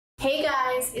Hey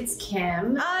guys, it's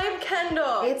Kim. I'm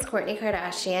Kendall. It's Kourtney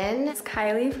Kardashian. It's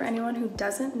Kylie, for anyone who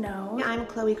doesn't know. I'm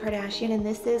Khloe Kardashian, and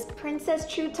this is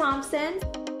Princess True Thompson.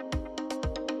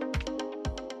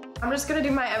 I'm just gonna do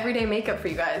my everyday makeup for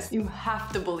you guys. You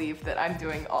have to believe that I'm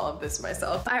doing all of this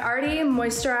myself. I already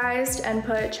moisturized and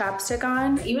put chapstick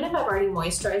on. Even if I've already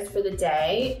moisturized for the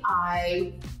day,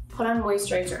 I put on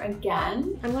moisturizer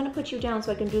again. I'm gonna put you down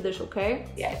so I can do this, okay?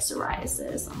 Yeah, I have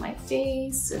psoriasis on my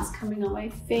face. It's coming on my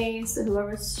face. So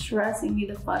whoever's stressing me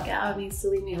the fuck out needs to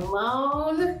leave me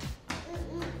alone.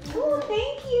 Oh,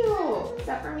 thank you. Is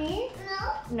that for me?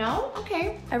 No. No?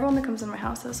 Okay. Everyone that comes in my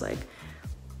house has like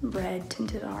red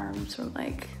tinted arms from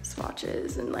like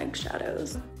swatches and like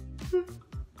shadows.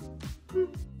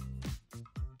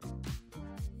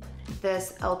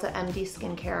 This Ulta MD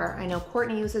skincare. I know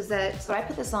Kourtney uses it. So I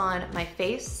put this on my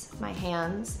face, my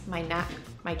hands, my neck,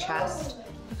 my chest,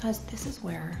 because this is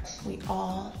where we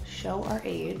all show our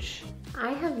age.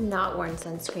 I have not worn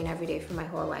sunscreen every day for my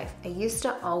whole life. I used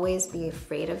to always be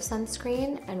afraid of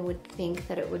sunscreen and would think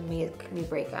that it would make me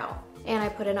break out. And I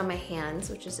put it on my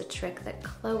hands, which is a trick that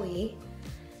Khloe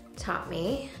taught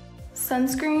me.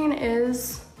 Sunscreen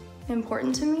is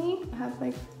important to me. I have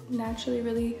like naturally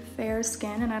really fair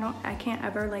skin and I can't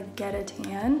ever like get a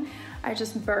tan. I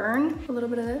just burn. A little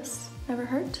bit of this never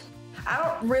hurt. I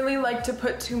don't really like to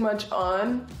put too much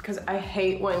on because I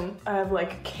hate when I have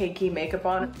like cakey makeup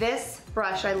on. This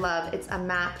brush I love. It's a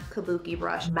MAC Kabuki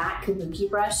brush. MAC Kabuki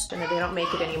brush. And they don't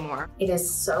make it anymore. It is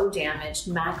so damaged.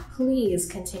 MAC, please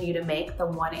continue to make the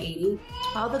 180.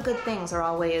 All the good things are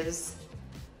always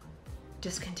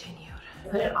discontinued.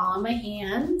 Put it all on my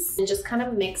hands and just kind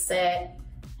of mix it.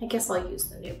 I guess I'll use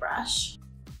the new brush.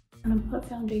 I'm gonna put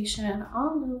foundation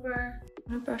all over.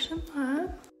 I'm gonna brush them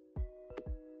up.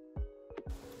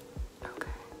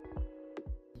 Okay.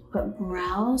 Put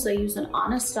brows. I use an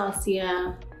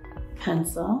Anastasia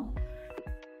pencil.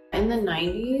 In the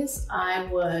 90s, I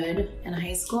would, in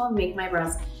high school, make my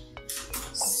brows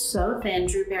so thin.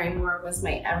 Drew Barrymore was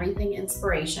my everything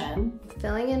inspiration.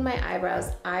 Filling in my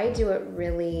eyebrows, I do it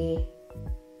really,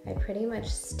 I pretty much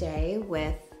stay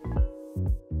with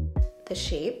the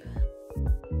shape.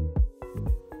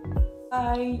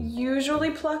 I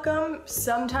usually pluck them.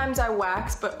 Sometimes I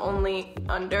wax, but only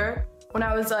under. When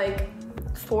I was like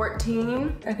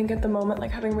 14, I think at the moment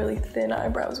like having really thin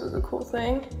eyebrows was a cool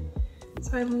thing.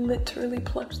 So I literally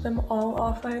plucked them all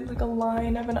off. I had like a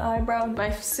line of an eyebrow.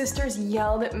 My sisters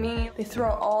yelled at me. They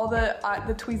throw all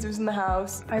the tweezers in the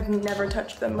house. I've never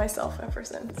touched them myself ever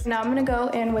since. Now I'm gonna go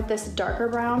in with this darker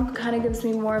brown. Kind of gives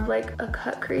me more of like a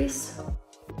cut crease.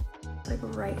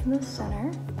 Like right in the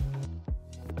center.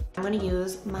 I'm gonna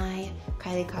use my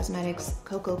Kylie Cosmetics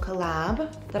Cocoa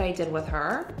collab that I did with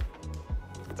her.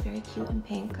 It's very cute and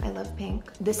pink. I love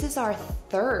pink. This is our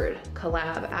third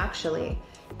collab actually.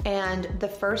 And the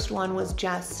first one was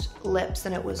just lips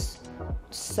and it was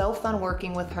so fun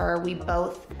working with her. We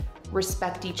both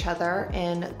respect each other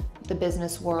in the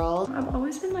business world. I've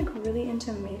always been like really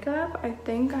into makeup. I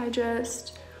think I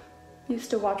just used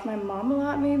to watch my mom a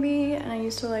lot maybe, and I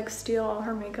used to like steal all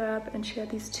her makeup, and she had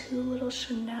these two little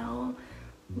Chanel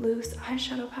loose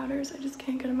eyeshadow powders. I just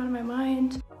can't get them out of my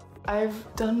mind.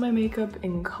 I've done my makeup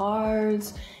in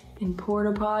cars, in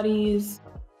porta potties.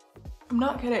 I'm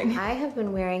not kidding. I have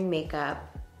been wearing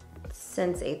makeup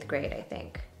since 8th grade, I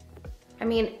think. I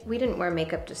mean, we didn't wear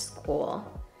makeup to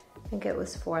school. I think it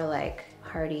was for like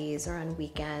parties or on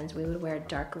weekends. We would wear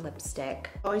dark lipstick.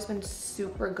 I've always been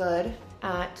super good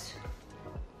at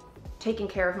taking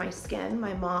care of my skin.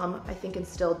 My mom, I think,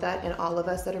 instilled that in all of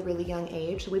us at a really young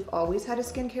age. So we've always had a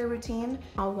skincare routine.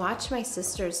 I'll watch my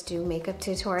sisters do makeup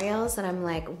tutorials and I'm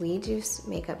like, we do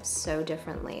makeup so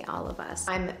differently, all of us.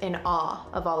 I'm in awe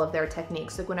of all of their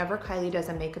techniques. Like whenever Kylie does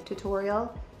a makeup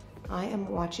tutorial, I am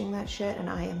watching that shit and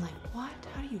I am like, what?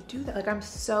 How do you do that? Like I'm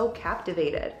so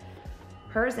captivated.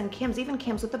 Hers and Kim's, even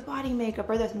Kim's with the body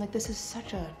makeup or this, I'm like, this is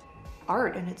such a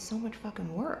art and it's so much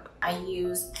fucking work. I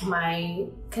use my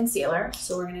concealer,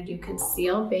 so we're gonna do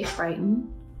Conceal, Bake,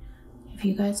 Brighten. If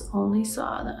you guys only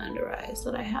saw the under eyes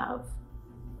that I have,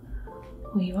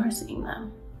 well, you are seeing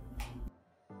them.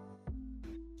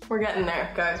 We're getting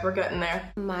there, guys, we're getting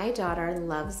there. My daughter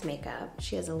loves makeup.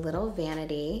 She has a little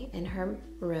vanity in her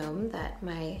room that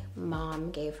my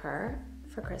mom gave her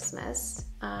for Christmas.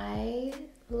 I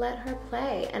let her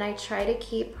play and I try to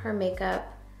keep her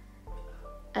makeup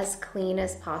as clean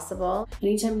as possible.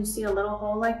 Anytime you see a little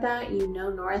hole like that, you know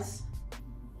North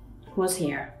was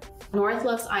here. North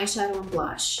loves eyeshadow and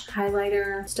blush,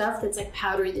 highlighter, stuff that's like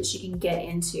powdery that she can get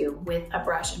into with a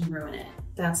brush and ruin it.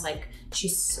 That's like, she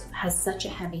has such a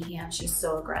heavy hand. She's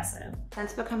so aggressive.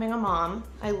 Since becoming a mom,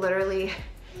 I literally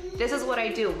This is what I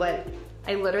do, but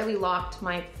I literally locked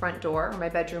my front door, or my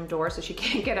bedroom door, so she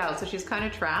can't get out, so she's kind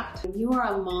of trapped. When you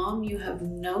are a mom, you have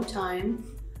no time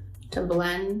to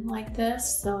blend like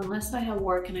this. So unless I have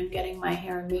work and I'm getting my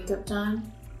hair and makeup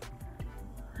done,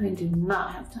 I do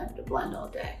not have time to blend all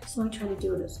day. So I try to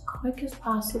do it as quick as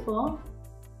possible.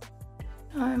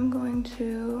 I'm going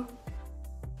to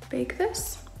bake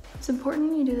this. It's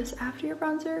important you do this after your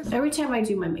bronzer. Every time I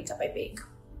do my makeup, I bake.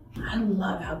 I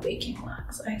love how baking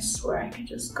looks. I swear I could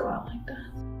just go out like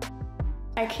that.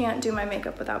 I can't do my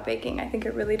makeup without baking. I think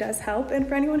it really does help. And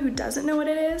for anyone who doesn't know what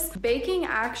it is, baking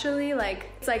actually, like,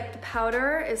 it's like the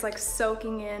powder is like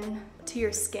soaking in to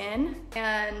your skin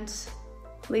and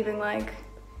leaving like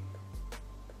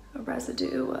a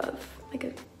residue of like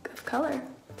of color.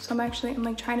 So I'm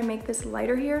like trying to make this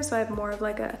lighter here so I have more of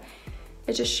like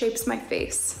it just shapes my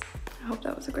face. I hope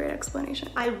that was a great explanation.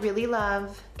 I really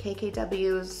love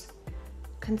KKW's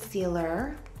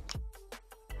concealer.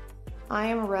 I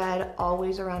am red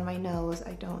always around my nose.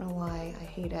 I don't know why, I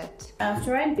hate it.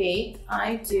 After I bake,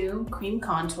 I do cream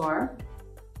contour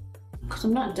because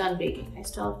I'm not done baking. I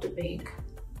still have to bake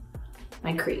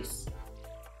my crease.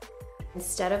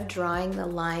 Instead of drawing the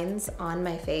lines on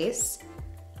my face,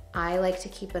 I like to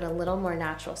keep it a little more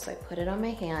natural. So I put it on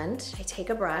my hand. I take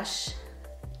a brush.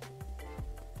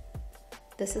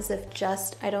 This is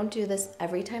I don't do this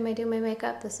every time I do my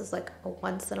makeup. This is like a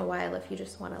once in a while if you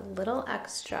just want a little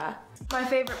extra. My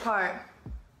favorite part,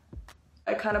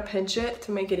 I kind of pinch it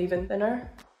to make it even thinner.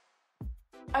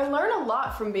 I learn a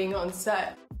lot from being on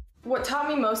set. What taught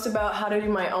me most about how to do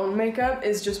my own makeup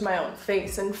is just my own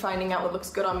face and finding out what looks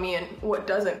good on me and what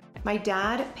doesn't. My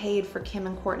dad paid for Kim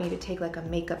and Kourtney to take like a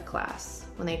makeup class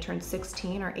when they turned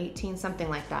 16 or 18,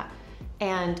 something like that.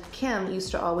 And Kim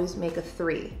used to always make a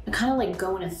 3. I kind of like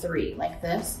go in a 3, like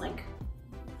this, like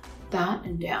that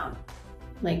and down,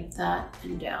 like that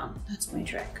and down. That's my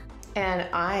trick. And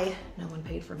no one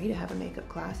paid for me to have a makeup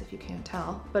class, if you can't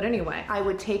tell. But anyway, I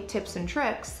would take tips and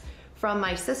tricks from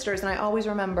my sisters, and I always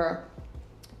remember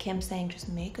Kim saying, just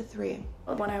make a 3.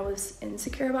 When I was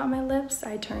insecure about my lips,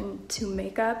 I turned to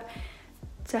makeup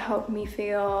to help me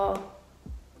feel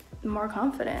more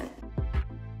confident.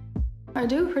 I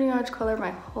do pretty much color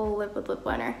my whole lip with lip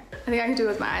liner. I think I can do it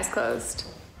with my eyes closed.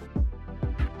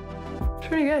 It's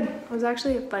pretty good. It was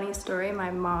actually a funny story. My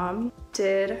mom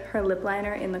did her lip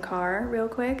liner in the car real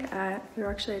quick. We were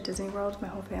actually at Disney World, my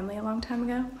whole family, a long time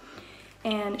ago.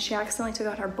 And she accidentally took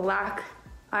out her black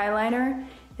eyeliner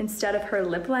instead of her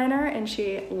lip liner, and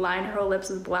she lined her whole lips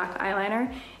with black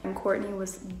eyeliner, and Kourtney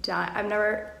was dying.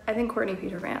 I think Kourtney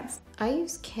peed her pants. I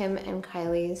use Kim and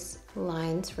Kylie's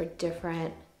lines for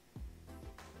different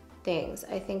things.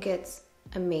 I think it's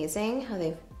amazing how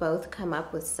they've both come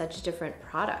up with such different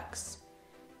products.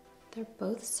 They're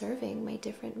both serving my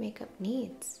different makeup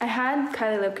needs. I had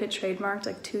Kylie Lip Kit trademarked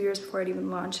like 2 years before it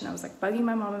even launched, and I was like bugging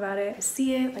my mom about it. I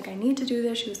see it, like I need to do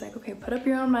this. She was like, okay, put up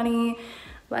your own money,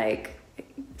 like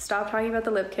stop talking about the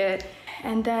lip kit.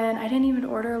 And then I didn't even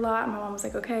order a lot. My mom was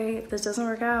like, okay, if this doesn't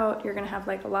work out, you're gonna have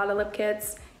like a lot of lip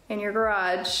kits in your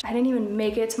garage. I didn't even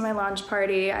make it to my launch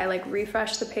party. I like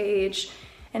refreshed the page,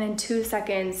 and in 2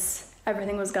 seconds,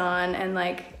 everything was gone. And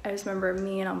like, I just remember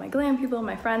me and all my glam people,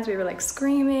 my friends, we were like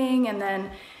screaming. And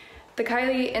then the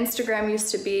Kylie Instagram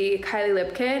used to be Kylie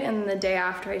Lip Kit, and the day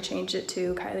after I changed it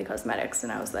to Kylie Cosmetics,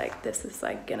 and I was like, this is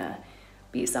like gonna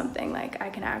be something like I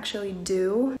can actually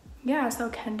do. Yeah, I saw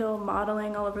Kendall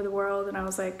modeling all over the world, and I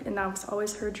was like, and that was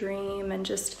always her dream, and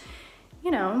just,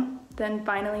 you know, then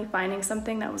finally finding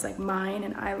something that was like mine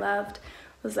and I loved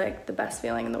was like the best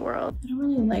feeling in the world. I don't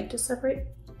really like to separate.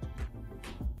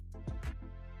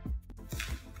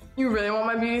 You really want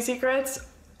my beauty secrets?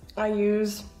 I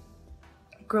use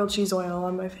grilled cheese oil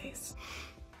on my face.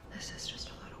 This is just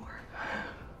a lot of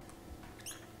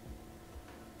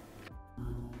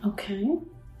work. Okay.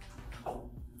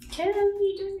 Kim,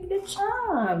 you're doing a good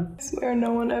job. I swear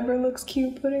no one ever looks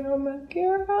cute putting on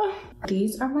mascara.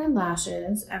 These are my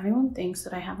lashes. Everyone thinks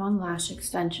that I have on lash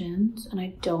extensions, and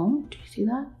I don't. Do you see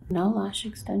that? No lash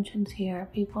extensions here,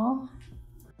 people.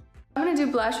 I'm gonna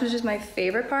do blush, which is my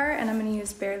favorite part, and I'm gonna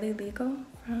use Barely Legal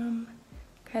from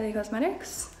Kylie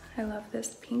Cosmetics. I love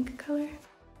this pink color.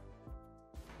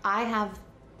 I have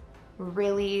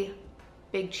really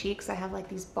big cheeks. I have like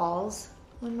these balls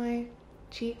on my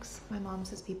cheeks. My mom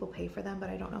says people pay for them, but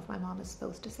I don't know if my mom is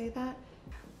supposed to say that.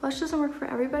 Blush doesn't work for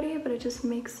everybody, but it just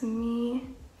makes me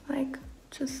like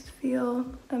just feel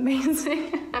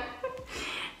amazing.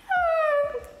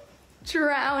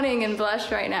 Drowning in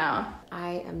blush right now.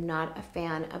 I am not a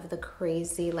fan of the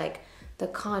crazy, like the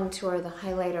contour, the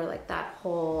highlighter, like that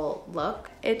whole look.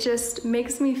 It just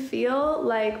makes me feel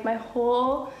like my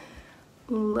whole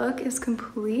look is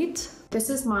complete. This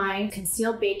is my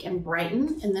Conceal, Bake, and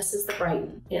Brighten, and this is the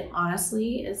Brighten. It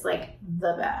honestly is like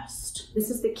the best. This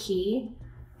is the key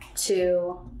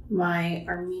to my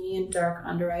Armenian dark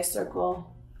under eye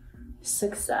circle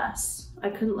success. I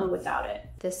couldn't live without it.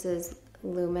 This is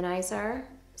Luminizer.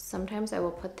 Sometimes I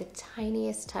will put the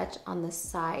tiniest touch on the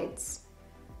sides,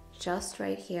 just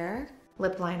right here.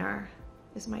 Lip liner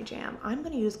is my jam. I'm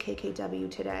gonna use KKW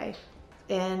today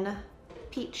in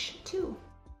Peach too.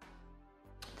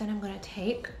 Then I'm gonna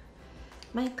take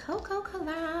my Cocoa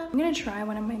Collab. I'm gonna try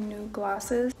one of my new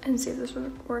glosses and see if this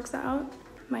works out.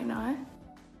 Might not.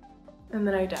 And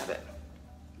then I dab it,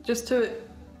 just to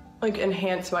like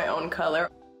enhance my own color.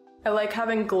 I like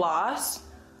having gloss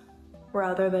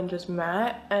rather than just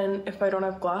matte, and if I don't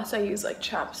have gloss, I use like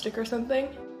chapstick or something.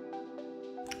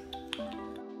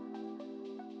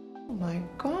 Oh my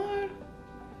God.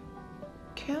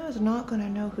 Kim is not gonna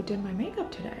know who did my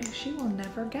makeup today. She will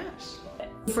never guess.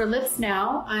 For lips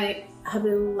now, I have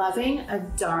been loving a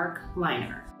dark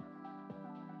liner.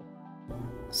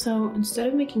 So instead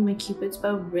of making my Cupid's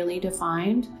bow really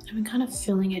defined, I've been kind of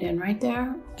filling it in right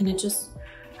there. And it just,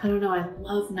 I don't know, I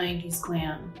love 90s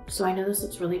glam. So I know this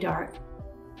looks really dark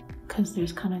because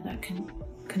there's kind of that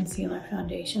concealer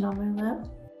foundation on my lip.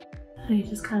 And I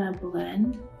just kind of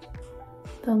blend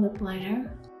the lip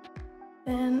liner.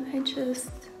 Then I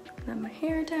just let my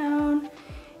hair down,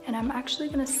 and I'm actually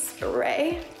gonna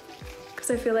spray because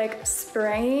I feel like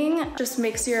spraying just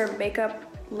makes your makeup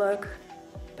look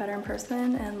better in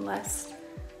person and less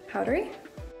powdery.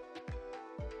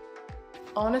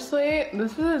 Honestly,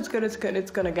 this is as good as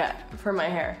it's gonna get for my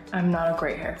hair. I'm not a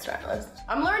great hairstylist.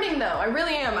 I'm learning though, I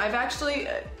really am. I've actually,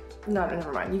 no,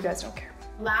 never mind, you guys don't care.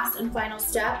 Last and final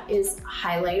step is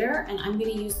highlighter, and I'm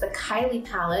gonna use the Kylie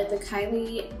palette, the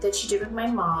Kylie that she did with my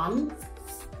mom.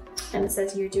 And it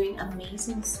says, "You're doing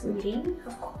amazing, sweetie,"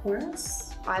 of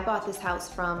course. I bought this house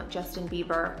from Justin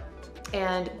Bieber,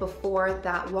 and before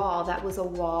that wall, that was a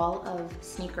wall of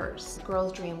sneakers. A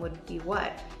girl's dream would be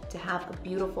what? To have a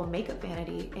beautiful makeup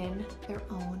vanity in their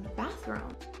own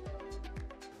bathroom.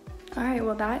 All right,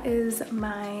 well that is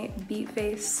my beat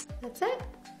face. That's it.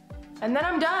 And then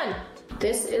I'm done.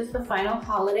 This is the final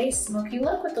holiday smoky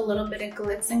look with a little bit of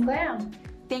glitz and glam.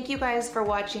 Thank you guys for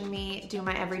watching me do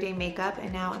my everyday makeup,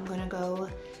 and now I'm gonna go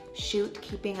shoot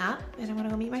Keeping Up, and I'm gonna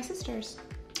go meet my sisters.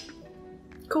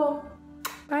 Cool.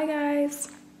 Bye guys.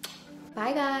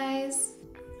 Bye guys.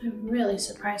 I'm really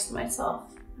surprised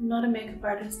myself. I'm not a makeup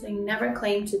artist, I never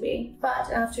claimed to be.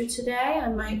 But after today, I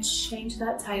might change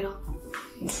that title.